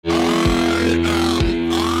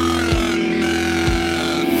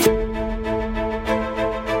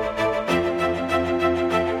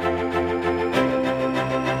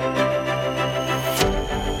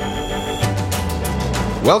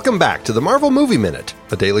Welcome back to the Marvel Movie Minute,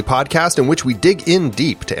 a daily podcast in which we dig in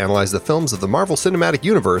deep to analyze the films of the Marvel Cinematic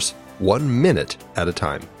Universe 1 minute at a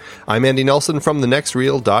time. I'm Andy Nelson from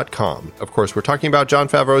thenextreel.com. Of course, we're talking about Jon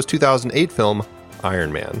Favreau's 2008 film,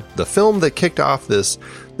 Iron Man, the film that kicked off this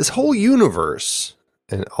whole universe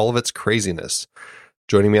and all of its craziness.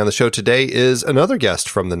 Joining me on the show today is another guest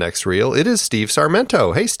from The Next Reel. It is Steve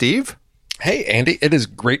Sarmento. Hey, Steve. Hey, Andy. It is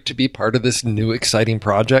great to be part of this new exciting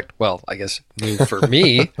project. Well, I guess new for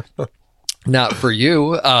me, not for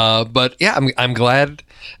you. But yeah, I'm glad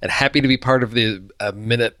and happy to be part of the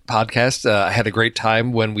Minute podcast. I had a great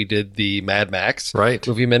time when we did the Mad Max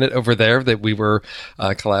movie minute over there. That we were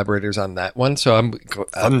collaborators on that one. So I'm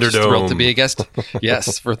thrilled to be a guest.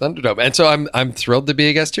 Yes, for Thunderdome, and so I'm thrilled to be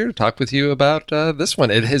a guest here to talk with you about this one.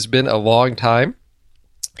 It has been a long time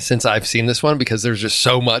since I've seen this one because there's just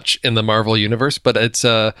so much in the Marvel universe, but it's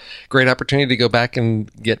a great opportunity to go back and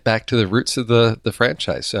get back to the roots of the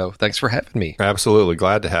franchise. So thanks for having me. Absolutely.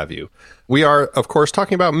 Glad to have you. We are, of course,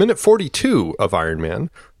 talking about minute 42 of Iron Man.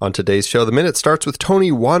 On today's show, the minute starts with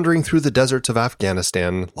Tony wandering through the deserts of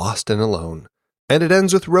Afghanistan, lost and alone. And it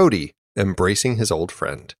ends with Rhodey embracing his old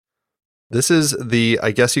friend. This is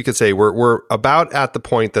I guess you could say we're about at the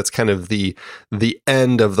point that's kind of the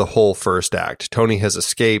end of the whole first act. Tony has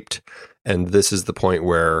escaped, and this is the point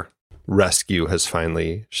where rescue has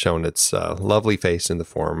finally shown its lovely face in the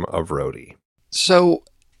form of Rhodey. So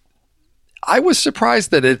I was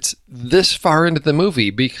surprised that it's this far into the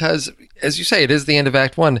movie because, as you say, it is the end of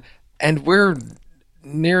Act 1, and we're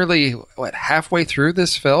nearly, halfway through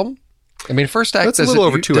this film? I mean, first act... That's a little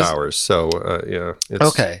over 2 hours, so, yeah.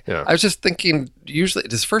 Okay. Yeah. I was just thinking,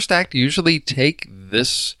 does first act usually take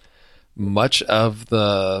this much of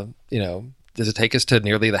the, does it take us to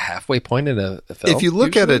nearly the halfway point in a film? If you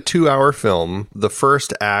look at a 2-hour film, the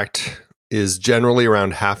first act is generally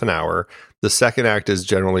around half an hour, the second act is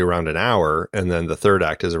generally around an hour, and then the third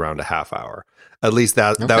act is around a half hour. At least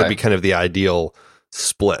that would be kind of the ideal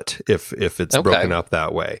split if it's broken up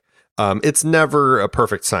that way. It's never a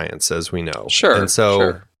perfect science, as we know. Sure. And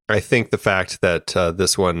so I think the fact that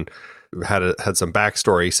this one had some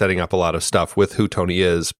backstory setting up a lot of stuff with who Tony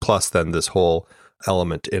is, plus then this whole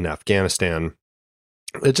element in Afghanistan,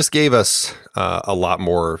 it just gave us a lot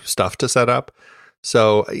more stuff to set up.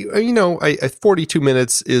 So, 42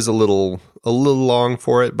 minutes is a little long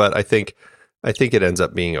for it, but I think it ends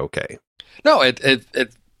up being okay. No,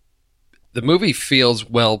 the movie feels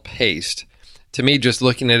well paced. To me, just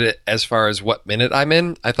looking at it as far as what minute I'm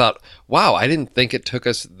in, I thought, wow, I didn't think it took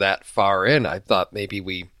us that far in. I thought maybe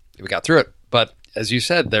we got through it. But as you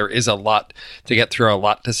said, there is a lot to get through, a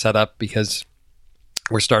lot to set up because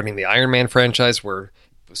we're starting the Iron Man franchise. We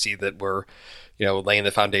see that we're, laying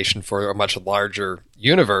the foundation for a much larger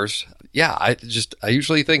universe. Yeah, I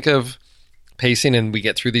usually think of pacing and we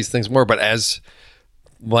get through these things more. But as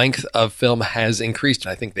length of film has increased,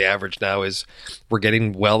 I think the average now is we're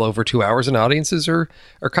getting well over 2 hours, and audiences are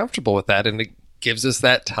comfortable with that, and it gives us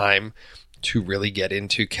that time to really get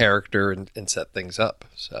into character and set things up.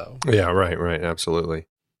 So yeah, right, absolutely.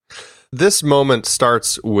 This moment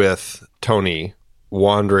starts with Tony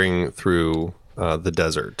wandering through the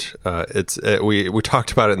desert. We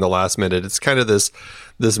talked about it in the last minute. It's kind of this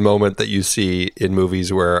moment that you see in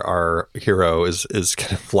movies where our hero is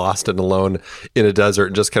kind of lost and alone in a desert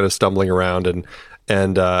and just kind of stumbling around.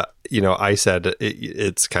 And I said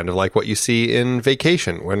it's kind of like what you see in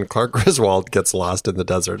Vacation when Clark Griswold gets lost in the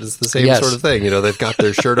desert. It's the same sort of thing. They've got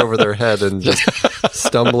their shirt over their head and just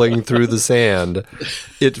stumbling through the sand.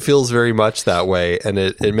 It feels very much that way, and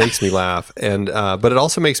it makes me laugh. And but it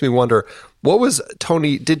also makes me wonder, what was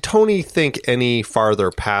Tony? Did Tony think any farther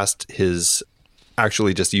past his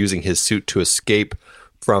actually just using his suit to escape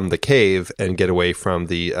from the cave and get away from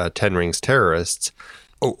the Ten Rings terrorists?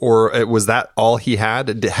 Or was that all he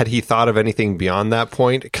had? Had he thought of anything beyond that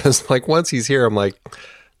point? Because once he's here, I'm like,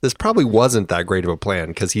 this probably wasn't that great of a plan,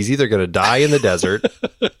 because he's either going to die in the desert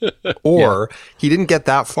or he didn't get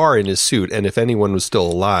that far in his suit. And if anyone was still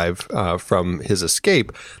alive from his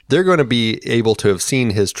escape, they're going to be able to have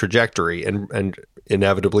seen his trajectory, and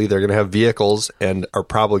inevitably they're going to have vehicles and are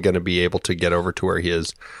probably going to be able to get over to where he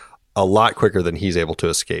is a lot quicker than he's able to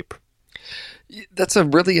escape. That's a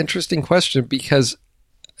really interesting question, because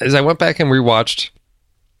as I went back and rewatched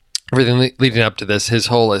everything leading up to this, his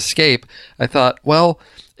whole escape, I thought, well,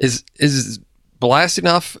 is blasting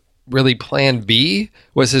off really plan B?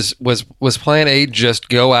 Was plan A just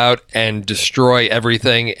go out and destroy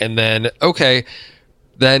everything, and then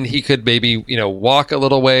then he could maybe walk a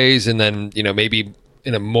little ways, and then maybe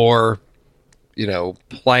in a more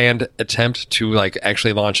planned attempt to like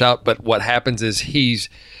actually launch out. But what happens is he's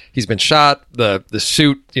been shot. The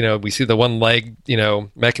suit, we see the one leg,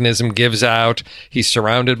 mechanism gives out. He's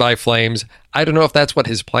surrounded by flames. I don't know if that's what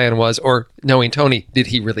his plan was, or knowing Tony, did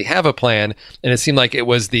he really have a plan? And it seemed like it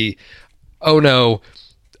was oh no,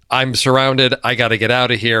 I'm surrounded. I got to get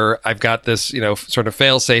out of here. I've got this, sort of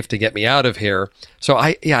fail safe to get me out of here. So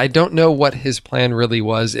I don't know what his plan really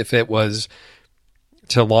was, if it was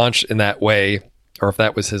to launch in that way or if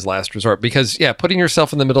that was his last resort. Because putting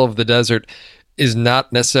yourself in the middle of the desert is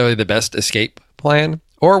not necessarily the best escape plan.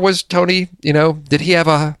 Or was Tony, did he have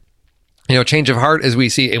a, change of heart, as we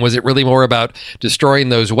see? And was it really more about destroying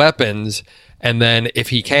those weapons? And then if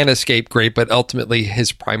he can escape, great. But ultimately,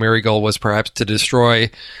 his primary goal was perhaps to destroy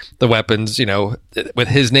the weapons, with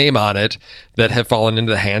his name on it, that have fallen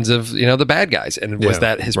into the hands of, the bad guys. And was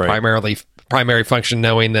that his primary function,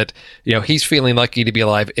 knowing that, he's feeling lucky to be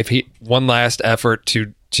alive? If he one last effort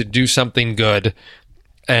to do something good,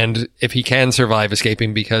 and if he can survive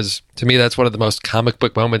escaping, because to me, that's one of the most comic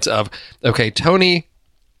book moments of, okay, Tony,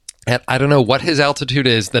 at I don't know what his altitude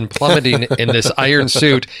is, then plummeting in this iron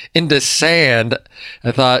suit into sand.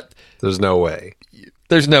 I thought, there's no way.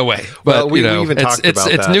 There's no way. But we even talked about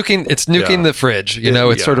that. It's nuking the fridge.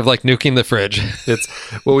 It's sort of like nuking the fridge.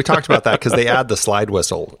 We talked about that because they add the slide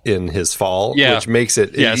whistle in his fall, which makes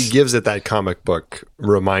it, it gives it that comic book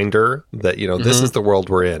reminder that, this is the world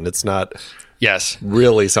we're in. It's not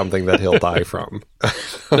really something that he'll die from.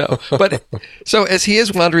 No. But so as he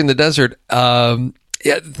is wandering the desert,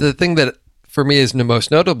 the thing that for me is the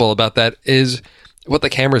most notable about that is what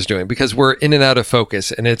the camera's doing, because we're in and out of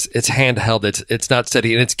focus, and it's handheld, it's not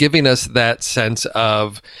steady, and it's giving us that sense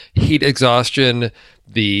of heat exhaustion,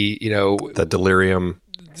 the delirium,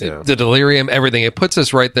 the delirium, everything. It puts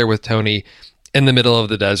us right there with Tony in the middle of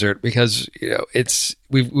the desert, because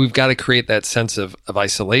we've got to create that sense of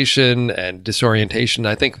isolation and disorientation.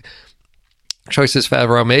 I think choices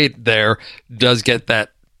Favreau made there does get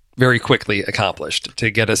that very quickly accomplished,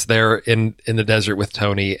 to get us there in the desert with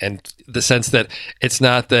Tony, and the sense that it's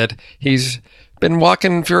not that he's been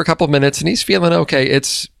walking for a couple of minutes and he's feeling okay.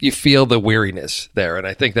 It's, you feel the weariness there, and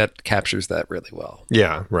I think that captures that really well.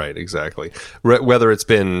 Yeah, right, exactly. Whether it's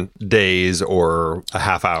been days or a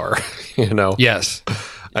half hour, Yes.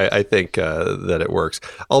 I think that it works.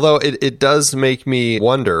 Although it does make me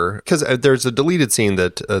wonder, because there's a deleted scene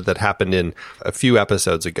that happened in a few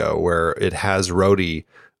episodes ago where it has Rhodey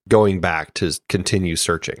going back to continue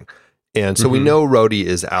searching. And so we know Rhodey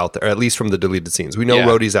is out there, at least from the deleted scenes. We know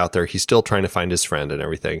Rhodey's out there. He's still trying to find his friend and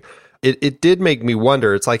everything. It did make me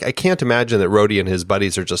wonder. It's like, I can't imagine that Rhodey and his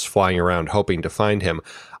buddies are just flying around hoping to find him.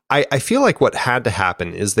 I feel like what had to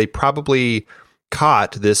happen is they probably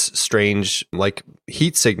caught this strange like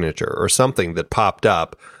heat signature or something that popped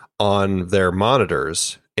up on their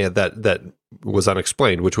monitors, and that was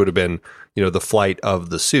unexplained, which would have been, the flight of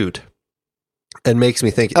the suit. And makes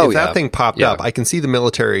me think, if that thing popped up, I can see the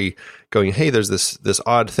military going, hey, there's this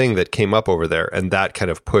odd thing that came up over there. And that kind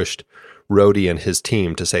of pushed Rhodey and his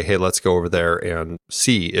team to say, hey, let's go over there and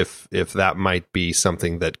see if that might be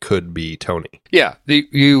something that could be Tony. Yeah,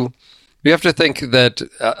 you have to think that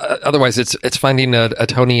otherwise it's finding a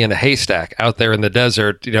Tony in a haystack out there in the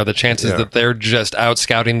desert. The chances that they're just out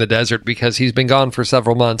scouting the desert because he's been gone for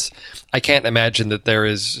several months. I can't imagine that there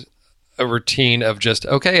is a routine of just,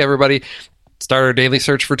 okay, everybody, start our daily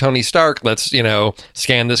search for Tony Stark. Let's,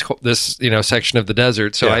 scan this section of the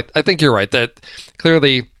desert. So I think you're right that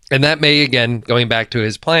clearly, and that may, again, going back to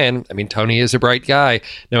his plan, I mean, Tony is a bright guy,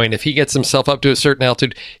 knowing if he gets himself up to a certain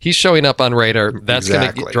altitude, he's showing up on radar. That's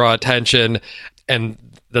going to draw attention, and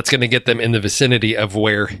that's going to get them in the vicinity of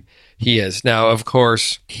where he is. Now, of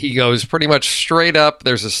course, he goes pretty much straight up.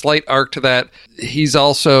 There's a slight arc to that. He's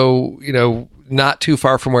also, not too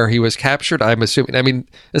far from where he was captured, I'm assuming. I mean,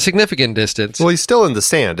 a significant distance. Well, he's still in the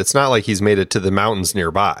sand. It's not like he's made it to the mountains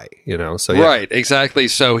nearby, So Right, exactly.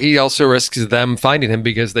 So he also risks them finding him,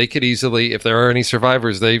 because they could easily, if there are any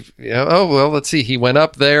survivors, let's see, he went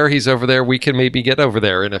up there, he's over there, we can maybe get over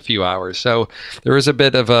there in a few hours. So there is a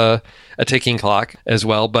bit of a ticking clock as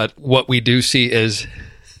well. But what we do see is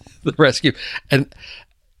the rescue. And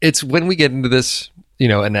it's when we get into this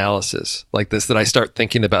analysis like this that I start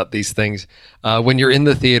thinking about these things. When you're in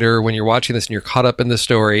the theater, when you're watching this and you're caught up in the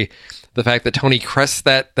story, the fact that Tony crests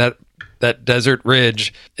that desert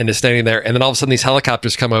ridge and is standing there, and then all of a sudden these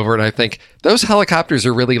helicopters come over, and I think those helicopters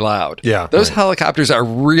are really loud. Yeah, those helicopters are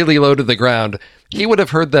really low to the ground. He would have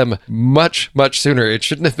heard them much, much sooner. It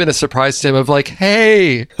shouldn't have been a surprise to him of like,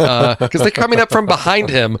 hey, because they're coming up from behind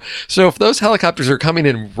him. So if those helicopters are coming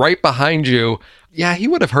in right behind you, he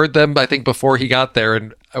would have heard them, I think, before he got there.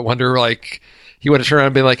 And I wonder, like, he would have turned around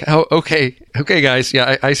and been like, oh, okay, guys,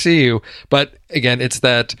 yeah, I see you. But again, it's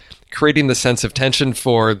that creating the sense of tension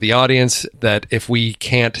for the audience that if we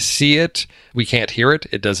can't see it, we can't hear it,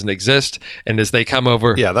 it doesn't exist. And as they come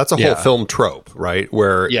over... Yeah, that's a whole film trope, right?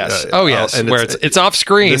 Where yes. And where it's off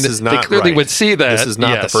screen. This is not, they clearly would see that. This is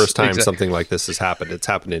not the first time something like this has happened. It's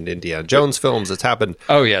happened in Indiana Jones films. It's happened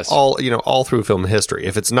all through film history.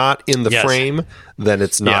 If it's not in the frame, then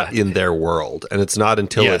it's not in their world. And it's not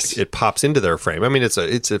until it pops into their frame. I mean, it's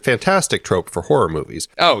a fantastic trope for horror movies.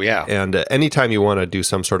 Oh, yeah. And anytime you want to do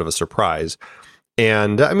some sort of a surprise...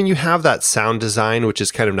 And I mean, you have that sound design, which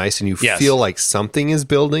is kind of nice, and you feel like something is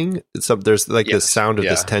building. There's like this sound of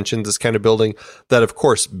this tension, this kind of building that, of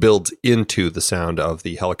course, builds into the sound of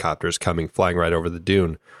the helicopters flying right over the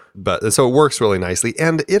dune. But so it works really nicely,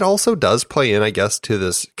 and it also does play in, I guess, to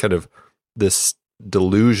this kind of this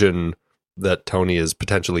delusion that Tony is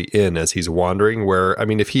potentially in as he's wandering. Where I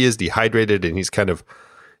mean, if he is dehydrated and he's kind of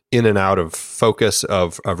in and out of focus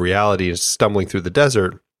of reality and stumbling through the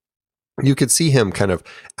desert. You could see him kind of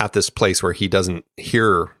at this place where he doesn't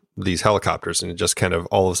hear these helicopters, and it just kind of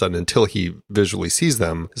all of a sudden, until he visually sees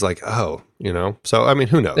them, is like, oh, So I mean,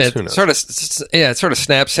 who knows? It sort of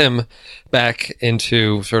snaps him back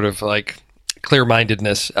into sort of like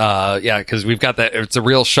clear-mindedness. Because we've got that. It's a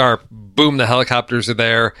real sharp boom. The helicopters are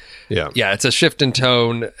there. Yeah. It's a shift in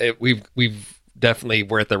tone. We've definitely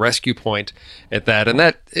we're at the rescue point at that,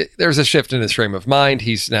 and there's a shift in his frame of mind.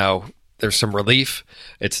 There's some relief.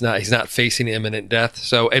 He's not facing imminent death.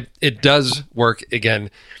 So it does work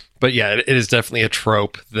again. But yeah, it is definitely a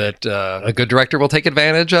trope that a good director will take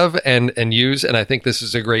advantage of and use. And I think this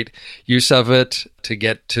is a great use of it to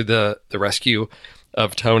get to the rescue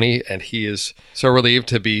of Tony. And he is so relieved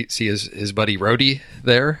to see his buddy Rhodey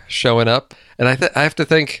there showing up. And I have to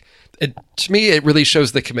think, to me, it really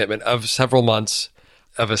shows the commitment of several months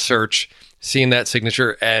of a search, seeing that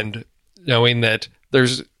signature and knowing that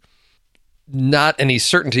there's not any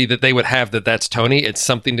certainty that they would have that that's Tony. It's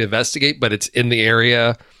something to investigate, but it's in the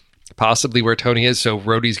area possibly where Tony is. So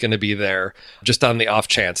Rhodey's going to be there just on the off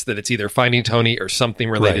chance that it's either finding Tony or something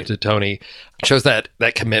related to Tony. It shows that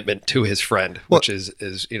commitment to his friend, which is.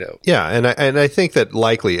 Yeah. And I think that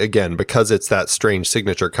likely, again, because it's that strange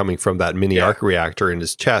signature coming from that mini arc reactor in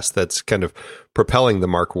his chest, that's kind of propelling the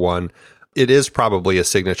Mark I. It is probably a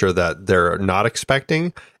signature that they're not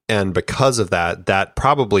expecting. And because of that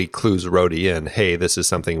probably clues Rhodey in, hey, this is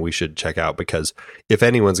something we should check out, because if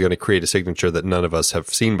anyone's going to create a signature that none of us have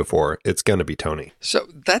seen before, it's going to be Tony. So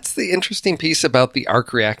that's the interesting piece about the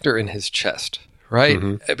arc reactor in his chest, right?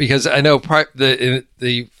 Mm-hmm. Because I know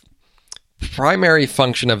the primary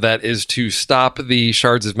function of that is to stop the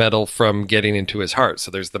shards of metal from getting into his heart.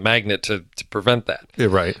 So there's the magnet to prevent that. Yeah,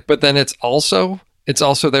 right. But then it's also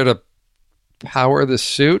there to power the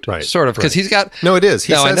suit, right? Sort of, because he's got. No, it is.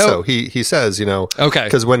 He says so. He says, okay.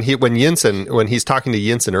 Because when he's talking to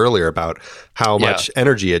Yinsen earlier about how much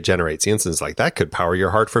energy it generates, Yinsen's like, that could power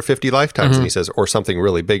your heart for 50 lifetimes, and he says, or something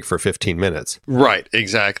really big for 15 minutes. Right,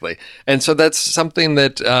 exactly. And so that's something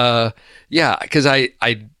that, because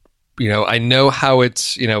I know how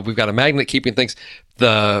it's, we've got a magnet keeping things.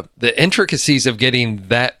 The intricacies of getting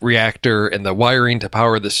that reactor and the wiring to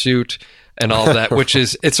power the suit and all that, which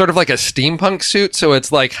is, it's sort of like a steampunk suit. So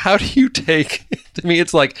it's like, how do you take, to me,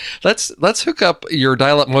 it's like, let's hook up your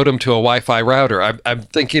dial-up modem to a Wi-Fi router. I'm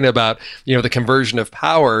thinking about, the conversion of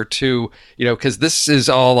power to, because this is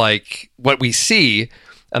all like what we see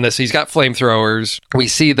on this. He's got flamethrowers. We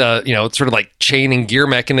see the, sort of like chain and gear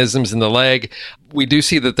mechanisms in the leg. We do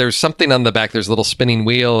see that there's something on the back. There's a little spinning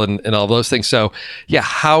wheel and all those things. So yeah,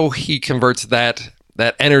 how he converts that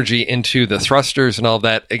energy into the thrusters and all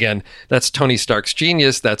that, again, that's Tony Stark's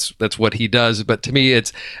genius. That's what he does. But to me,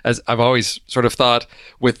 it's, as I've always sort of thought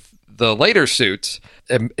with the later suits,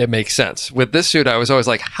 it makes sense. With this suit, I was always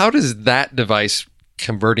like, how does that device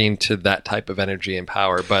converting to that type of energy and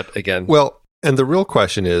power? But again, well, and the real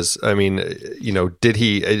question is, I mean, did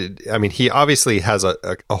he? I mean, he obviously has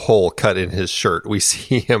a hole cut in his shirt. We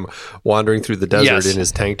see him wandering through the desert in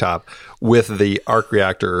his tank top with the arc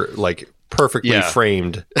reactor like perfectly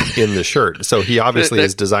framed in the shirt. So he obviously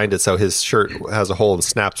has designed it so his shirt has a hole and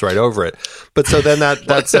snaps right over it. But so then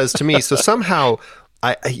that says to me, so somehow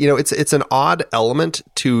it's an odd element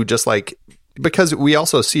to just like, because we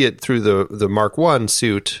also see it through the Mark I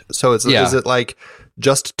suit. So is it like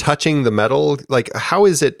just touching the metal, like how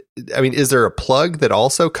is it? I mean, is there a plug that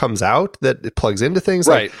also comes out that it plugs into things?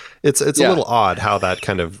 Right. Like, it's a little odd how that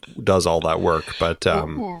kind of does all that work, but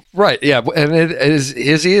right, yeah, and it is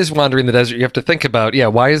he is wandering the desert. You have to think about,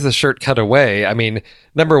 why is the shirt cut away? I mean,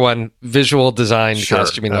 number one, visual design, Sure,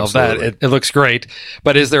 costuming, all absolutely. that. It looks great,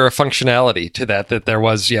 but is there a functionality to that there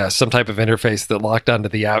was some type of interface that locked onto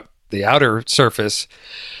the outer surface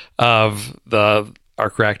of the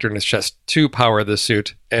arc reactor in his chest to power the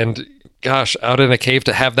suit? And gosh, out in a cave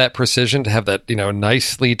to have that precision, to have that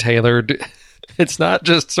nicely tailored. It's not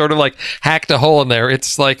just sort of like hacked a hole in there.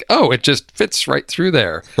 It's like, oh, it just fits right through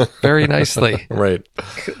there very nicely. right.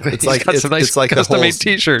 It's He's like got some nice it's like the custom-made hole's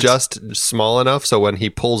t-shirts. just small enough so when he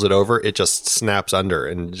pulls it over, it just snaps under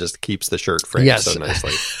and just keeps the shirt framed Yes. so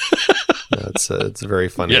nicely. It's very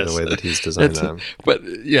funny Yes. the way that he's designed that.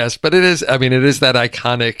 But it is. I mean, it is that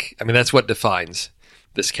iconic. I mean, that's what defines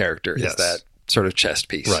this character. Yes. Is that sort of chest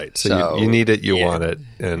piece? Right. So you need it, you want it,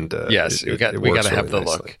 and yes, we got to have the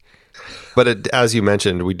look. But as you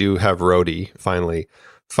mentioned, we do have Rhodey finally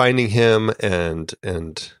finding him and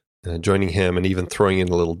joining him, and even throwing in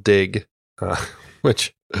a little dig,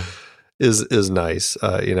 which is nice.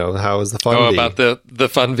 How is the fun? Oh, about the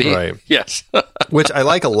fun V, right? Yes, which I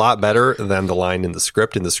like a lot better than the line in the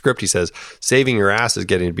script. In the script, he says, "Saving your ass is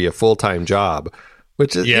getting to be a full-time job,"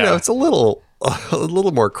 which is it's a little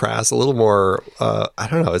more crass, a little more. I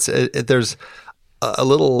don't know. There's a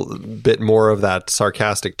little bit more of that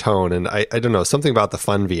sarcastic tone, and I don't know, something about the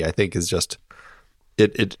fun V I think is just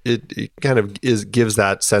it kind of gives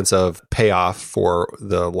that sense of payoff for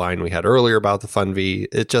the line we had earlier about the fun V.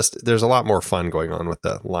 There's a lot more fun going on with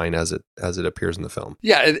the line as it appears in the film.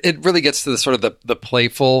 Yeah, it really gets to the sort of the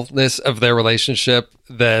playfulness of their relationship,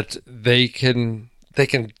 that they can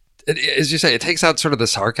as you say, it takes out sort of the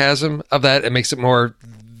sarcasm of that. It makes it more,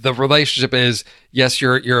 the relationship is, yes,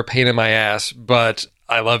 you're a pain in my ass, but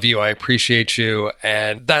I love you, I appreciate you,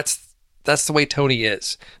 and that's the way Tony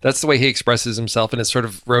is. That's the way he expresses himself, and it's sort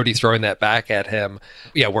of Rhodey throwing that back at him.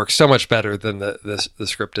 Yeah, works so much better than the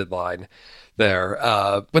scripted line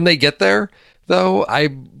there. When they get there, though,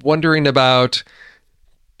 I'm wondering about,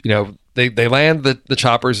 they land the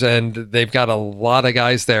choppers, and they've got a lot of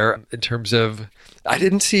guys there in terms of, I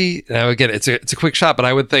didn't see, now again, it's a quick shot, but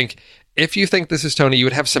I would think, if you think this is Tony, you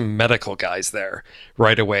would have some medical guys there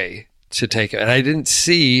right away to take it. And I didn't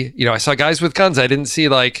see, I saw guys with guns. I didn't see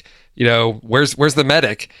where's the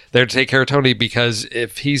medic there to take care of Tony? Because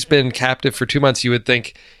if he's been captive for 2 months, you would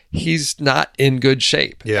think he's not in good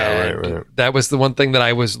shape. Yeah, and right. That was the one thing that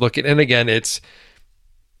I was looking. And again,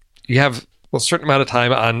 you have a certain amount of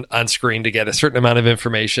time on screen to get a certain amount of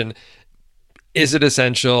information. Is it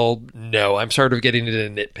essential? No, I'm sort of getting into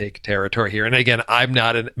nitpick territory here. And again, I'm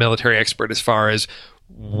not a military expert as far as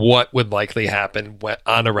what would likely happen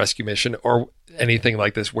on a rescue mission or anything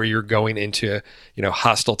like this, where you're going into,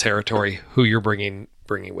 hostile territory, who you're bringing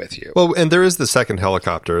with you. Well, and there is the second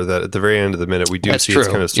helicopter that at the very end of the minute we do That's see true. it's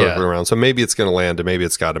kind of circling around. So maybe it's going to land, and maybe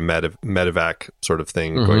it's got a medevac sort of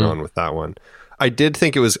thing going on with that one. I did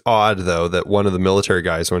think it was odd, though, that one of the military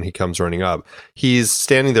guys, when he comes running up, he's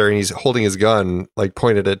standing there and he's holding his gun, like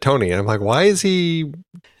pointed at Tony. And I'm like, why is he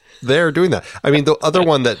there doing that? I mean, the other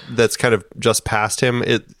one that's kind of just past him,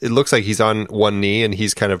 it looks like he's on one knee and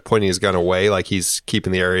he's kind of pointing his gun away, like he's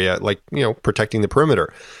keeping the area, like, protecting the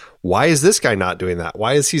perimeter. Why is this guy not doing that?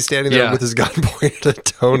 Why is he standing there with his gun pointed at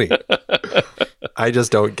Tony? I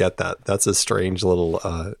just don't get that. That's a strange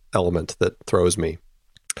little element that throws me.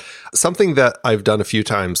 Something that I've done a few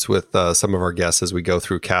times with some of our guests as we go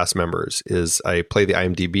through cast members is I play the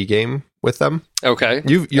IMDb game with them. Okay.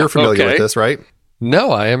 You're familiar with this, right?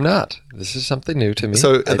 No, I am not. This is something new to me.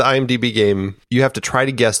 So the IMDb game, you have to try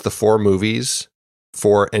to guess the 4 movies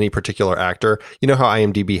for any particular actor. You know how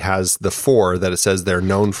IMDb has the 4 that it says they're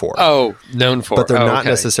known for. Oh, known for. But they're not okay.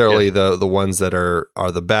 necessarily the ones that are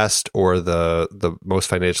the best or the most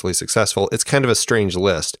financially successful. It's kind of a strange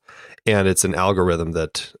list. And it's an algorithm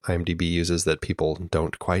that IMDb uses that people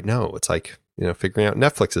don't quite know. It's like, figuring out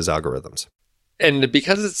Netflix's algorithms. And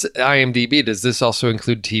because it's IMDb, does this also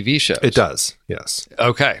include TV shows? It does, yes.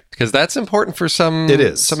 Okay, because that's important for some. It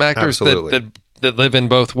is, some actors absolutely. that live in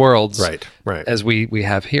both worlds, right? As we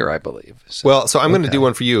have here, I believe. So, I'm going to do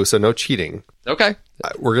one for you. So no cheating. Okay,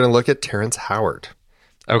 we're going to look at Terrence Howard.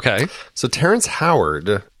 Okay, so Terrence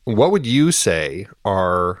Howard, what would you say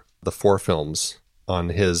are the 4 films on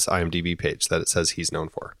his IMDb page that it says he's known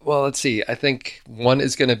for? Well, let's see. I think one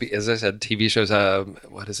is going to be, as I said, TV shows.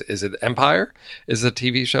 What is it? Is it Empire? Is a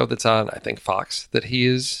TV show that's on, I think, Fox that he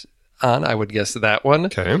is on. I would guess that one.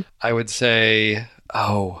 Okay. I would say,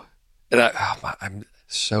 I'm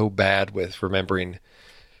so bad with remembering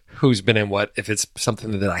who's been in what. If it's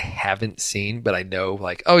something that I haven't seen, but I know,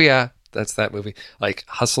 like, oh yeah, that's that movie. Like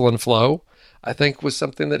Hustle and Flow, I think was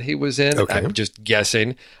something that he was in. Okay. I'm just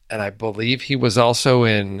guessing. And I believe he was also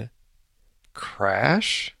in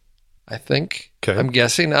Crash, I think. Okay. I'm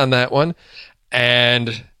guessing on that one.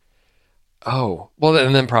 And,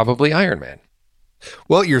 and then probably Iron Man.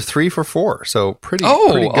 Well, you're 3 for 4, so pretty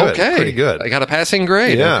good. Okay. Pretty good. I got a passing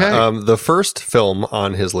grade. Yeah. Okay. The first film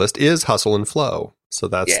on his list is Hustle and Flow. So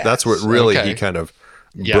that's what really he kind of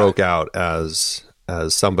broke out as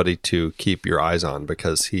somebody to keep your eyes on,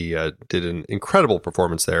 because he did an incredible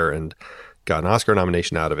performance there and got an Oscar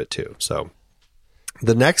nomination out of it too. So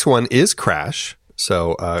the next one is Crash.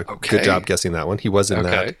 So good job guessing that one. He was in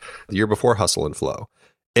that the year before Hustle and Flow.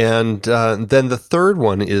 And then the third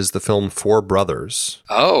one is the film Four Brothers.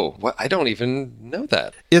 Oh, I don't even know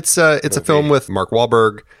that. It's a film with Mark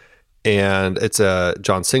Wahlberg, and it's a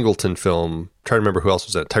John Singleton film. I'm trying to remember who else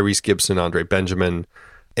was in it. Tyrese Gibson, Andre Benjamin.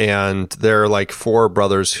 And they're like four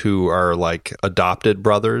brothers who are like adopted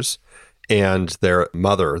brothers, and their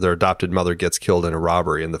adopted mother gets killed in a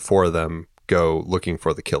robbery, and the four of them go looking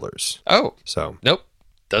for the killers. Oh. So. Nope.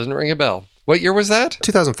 Doesn't ring a bell. What year was that?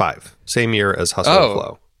 2005. Same year as Hustle and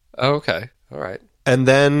Flow. Oh, okay. All right. And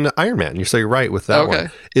then Iron Man. You're right with that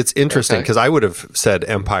one. It's interesting because I would have said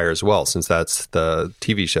Empire as well, since that's the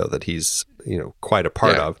TV show that he's, quite a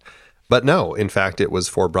part of. But no, in fact, it was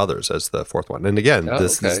Four Brothers as the fourth one. And again,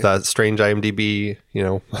 this is that strange IMDb,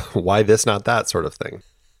 why this, not that sort of thing.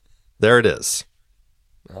 There it is.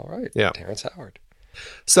 All right. Yeah. Terrence Howard.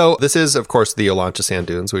 So this is, of course, the Olancha Sand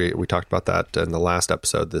Dunes. We talked about that in the last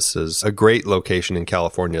episode. This is a great location in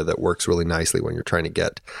California that works really nicely when you're trying to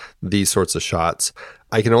get these sorts of shots.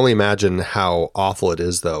 I can only imagine how awful it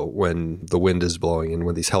is, though, when the wind is blowing and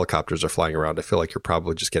when these helicopters are flying around. I feel like you're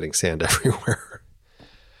probably just getting sand everywhere.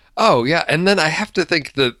 Oh, yeah. And then I have to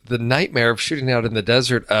think the nightmare of shooting out in the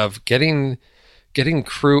desert, of getting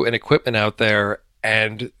crew and equipment out there,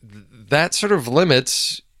 and that sort of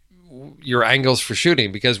limits your angles for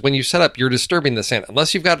shooting, because when you set up, you're disturbing the sand,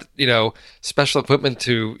 unless you've got, special equipment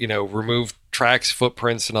to, remove tracks,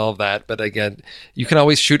 footprints, and all of that. But again, you can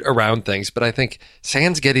always shoot around things. But I think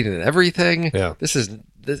sand's getting in everything. Yeah. This is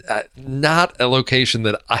not a location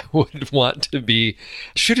that I would want to be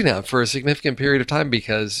shooting at for a significant period of time,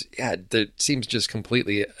 because it seems just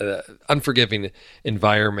completely unforgiving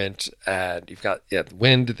environment. And you've got the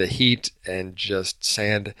wind, the heat, and just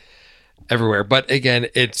sand everywhere. But again,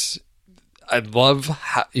 I love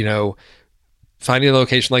how, finding a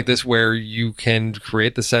location like this where you can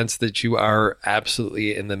create the sense that you are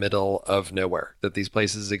absolutely in the middle of nowhere, that these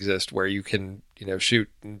places exist where you can, shoot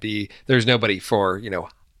and there's nobody for,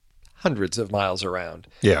 hundreds of miles around.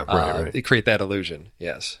 Yeah, right. They create that illusion.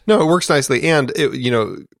 Yes. No, it works nicely. And,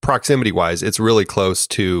 proximity wise, it's really close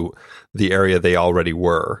to the area they already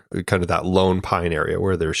were, kind of that Lone Pine area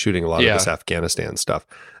where they're shooting a lot of this Afghanistan stuff.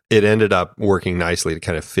 It ended up working nicely to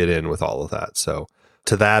kind of fit in with all of that. So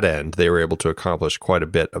to that end, they were able to accomplish quite a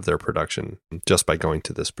bit of their production just by going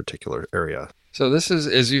to this particular area. So this is,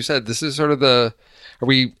 as you said, this is sort of are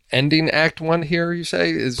we ending Act 1 here, you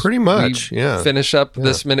say? Pretty much, yeah. Finish up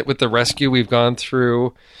this minute with the rescue. We've gone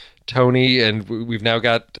through Tony, and we've now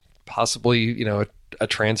got possibly, a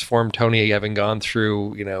transformed Tony, having gone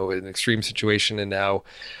through, an extreme situation and now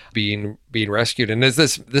being rescued. And as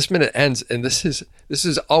this minute ends, and this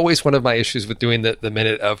is always one of my issues with doing the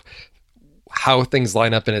minute of how things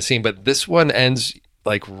line up in a scene, but this one ends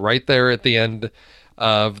like right there at the end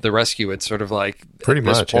of the rescue. It's sort of like pretty at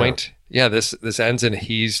this much point. Yeah, this ends, and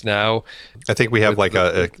he's now. I think we have like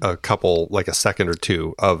a couple, like a second or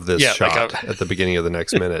two of this shot at the beginning of the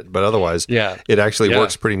next minute, but otherwise, it actually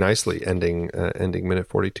works pretty nicely, ending minute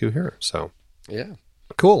 42 here. So yeah,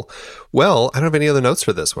 cool. Well, I don't have any other notes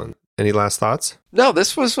for this one. Any last thoughts? No,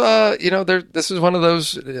 this was this is one of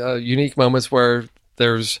those unique moments where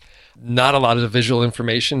there's not a lot of visual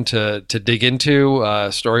information to dig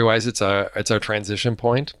into. Story wise, it's our transition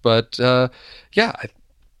point, but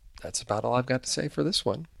that's about all I've got to say for this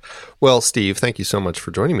one. Well, Steve, thank you so much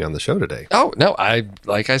for joining me on the show today. Oh, no,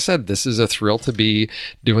 like I said, this is a thrill to be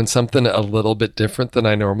doing something a little bit different than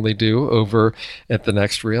I normally do over at the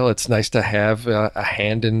Next Reel. It's nice to have a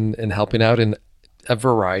hand in helping out in a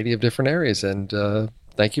variety of different areas, and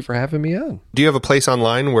thank you for having me on. Do you have a place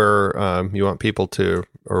online where you want people to,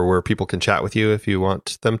 or where people can chat with you if you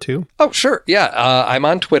want them to? Oh, sure. Yeah. I'm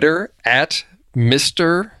on Twitter at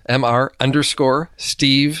Mr. MR _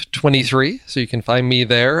 Steve 23. So you can find me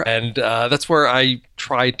there. And that's where I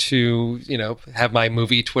try to, have my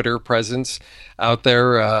movie Twitter presence out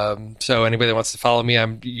there. So anybody that wants to follow me,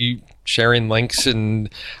 I'm sharing links and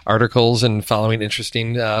articles and following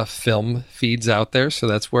interesting film feeds out there. So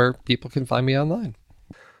that's where people can find me online.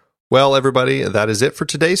 Well, everybody, that is it for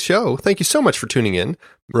today's show. Thank you so much for tuning in.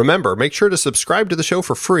 Remember, make sure to subscribe to the show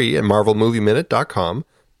for free at marvelmovieminute.com.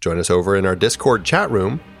 Join us over in our Discord chat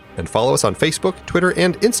room and follow us on Facebook, Twitter,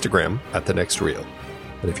 and Instagram at The Next Reel.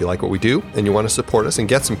 And if you like what we do and you want to support us and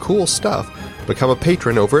get some cool stuff, become a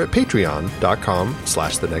patron over at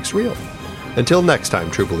patreon.com/thenextreel. Until next time,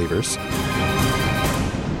 true believers.